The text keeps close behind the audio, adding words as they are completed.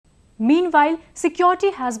Meanwhile, security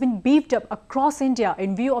has been beefed up across India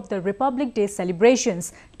in view of the Republic Day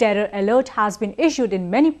celebrations. Terror alert has been issued in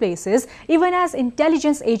many places, even as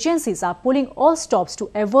intelligence agencies are pulling all stops to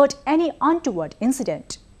avert any untoward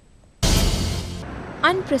incident.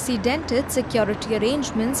 Unprecedented security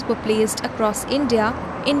arrangements were placed across India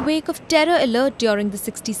in wake of terror alert during the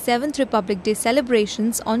 67th Republic Day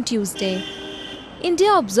celebrations on Tuesday.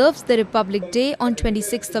 India observes the Republic Day on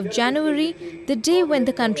 26th of January, the day when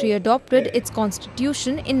the country adopted its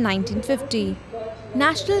constitution in 1950.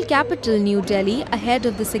 National capital New Delhi, ahead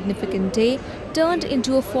of the significant day, turned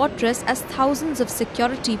into a fortress as thousands of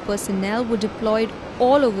security personnel were deployed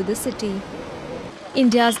all over the city.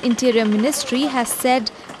 India's Interior Ministry has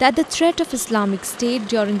said that the threat of Islamic State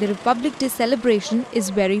during the Republic Day celebration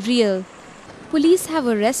is very real. Police have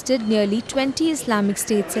arrested nearly 20 Islamic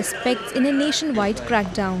State suspects in a nationwide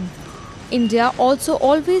crackdown. India also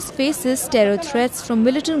always faces terror threats from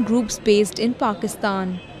militant groups based in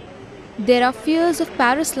Pakistan. There are fears of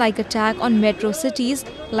Paris-like attack on metro cities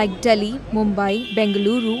like Delhi, Mumbai,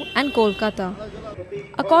 Bengaluru and Kolkata.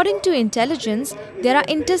 According to intelligence, there are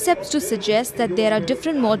intercepts to suggest that there are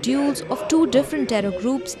different modules of two different terror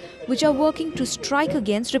groups which are working to strike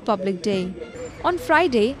against Republic Day. On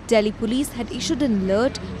Friday, Delhi police had issued an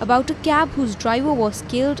alert about a cab whose driver was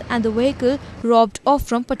killed and the vehicle robbed off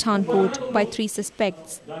from Pathankot by 3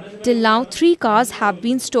 suspects. Till now, 3 cars have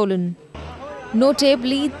been stolen.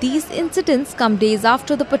 Notably, these incidents come days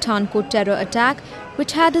after the Pathankot terror attack,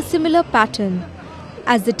 which had a similar pattern,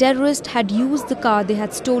 as the terrorists had used the car they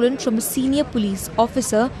had stolen from a senior police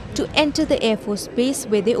officer to enter the Air Force base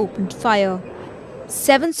where they opened fire.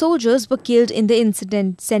 7 soldiers were killed in the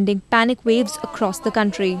incident, sending panic waves across the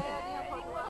country.